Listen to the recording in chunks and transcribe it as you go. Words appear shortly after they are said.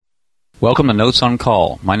Welcome to Notes on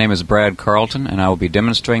Call. My name is Brad Carlton, and I will be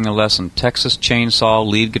demonstrating the lesson Texas Chainsaw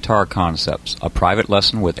Lead Guitar Concepts, a private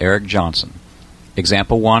lesson with Eric Johnson.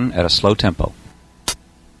 Example 1 at a slow tempo.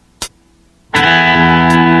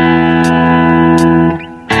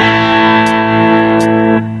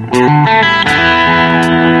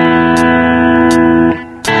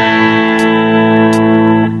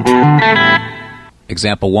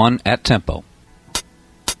 Example 1 at tempo.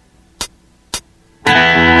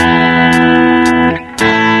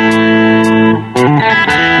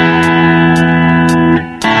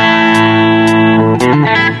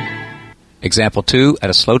 Example 2 at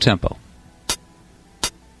a slow tempo.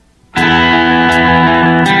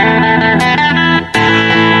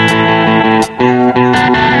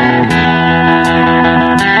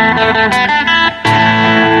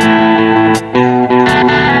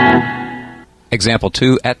 Example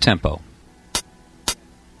 2 at tempo.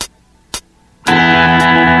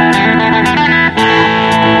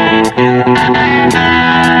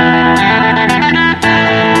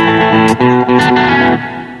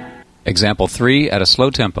 Example 3 at a slow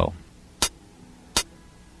tempo.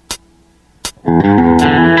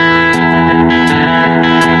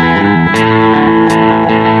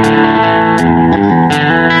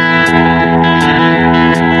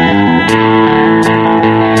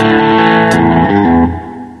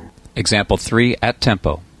 Example 3 at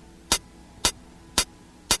tempo.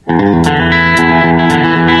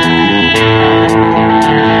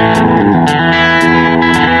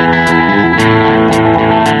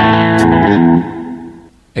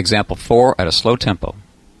 Example 4 at a slow tempo.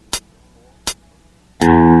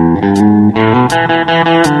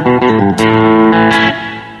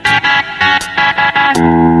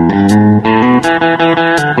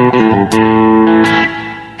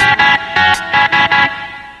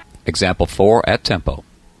 Example 4 at tempo.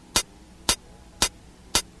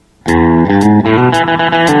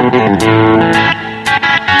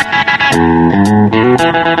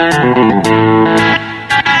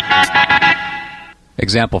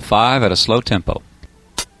 Example 5 at a slow tempo.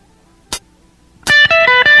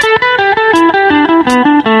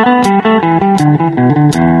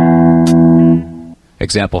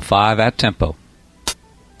 Example 5 at tempo.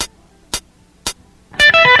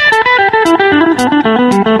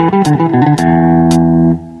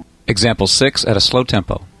 Example 6 at a slow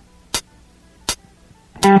tempo.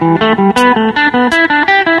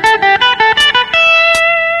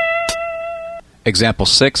 Example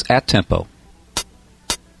 6 at tempo.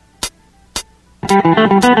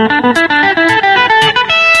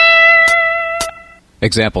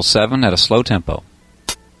 Example 7 at a slow tempo.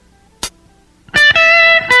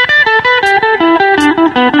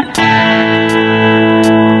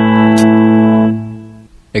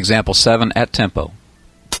 Example 7 at tempo.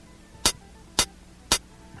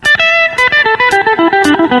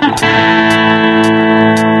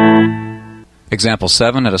 Example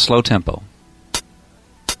 7 at a slow tempo.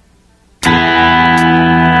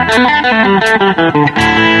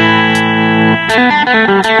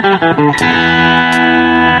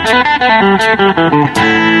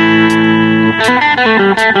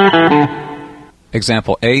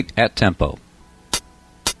 Example 8 at tempo.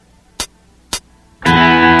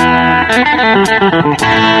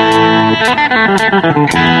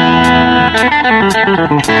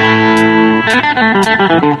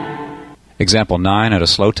 Example 9 at a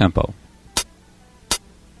slow tempo.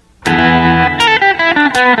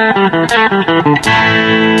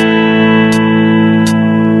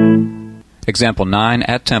 Example 9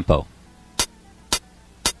 at tempo.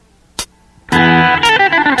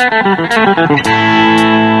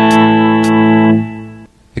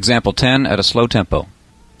 Example 10 at a slow tempo.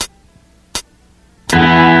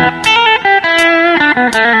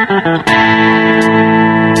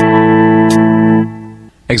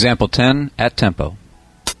 Example 10 at tempo.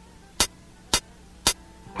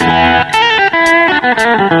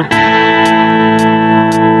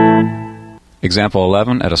 Example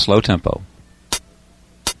 11 at a slow tempo.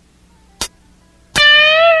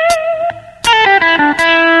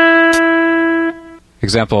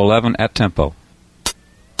 Example 11 at tempo.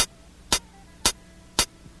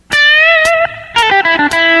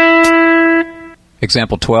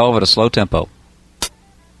 Example 12 at a slow tempo.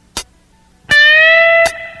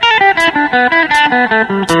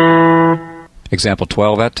 Example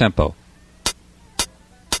 12 at tempo.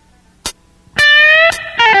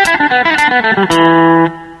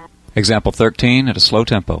 Example 13 at a slow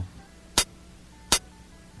tempo.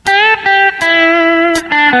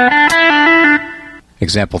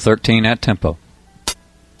 Example 13 at tempo.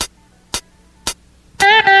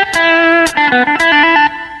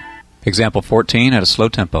 Example 14 at a slow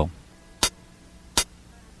tempo.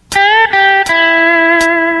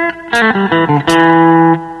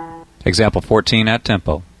 Example 14 at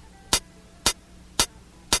tempo.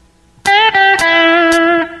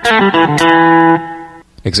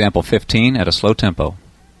 Example 15 at a slow tempo.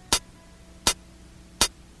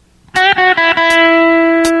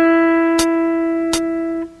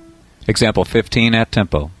 Example 15 at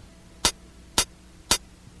tempo.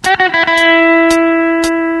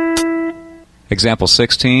 Example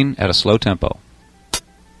 16 at a slow tempo.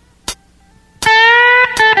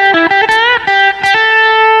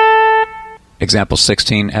 Example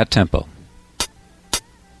 16 at tempo.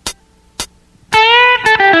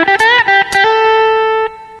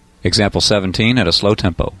 Example 17 at a slow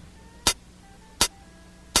tempo.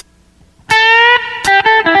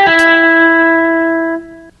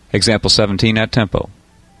 Example 17 at tempo.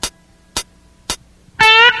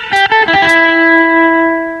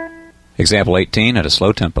 Example 18 at a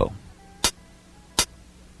slow tempo.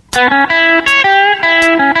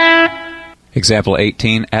 Example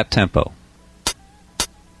 18 at tempo.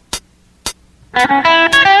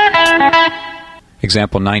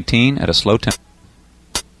 Example 19 at a slow tempo.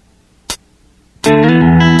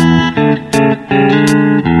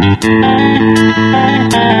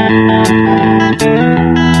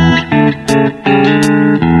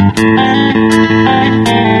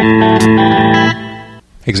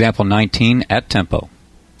 Example 19 at tempo.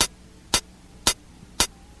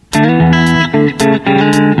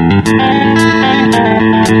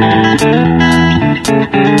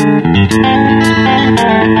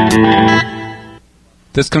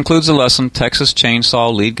 This concludes the lesson, Texas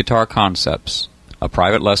Chainsaw Lead Guitar Concepts, a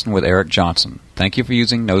private lesson with Eric Johnson. Thank you for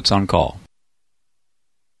using Notes on Call.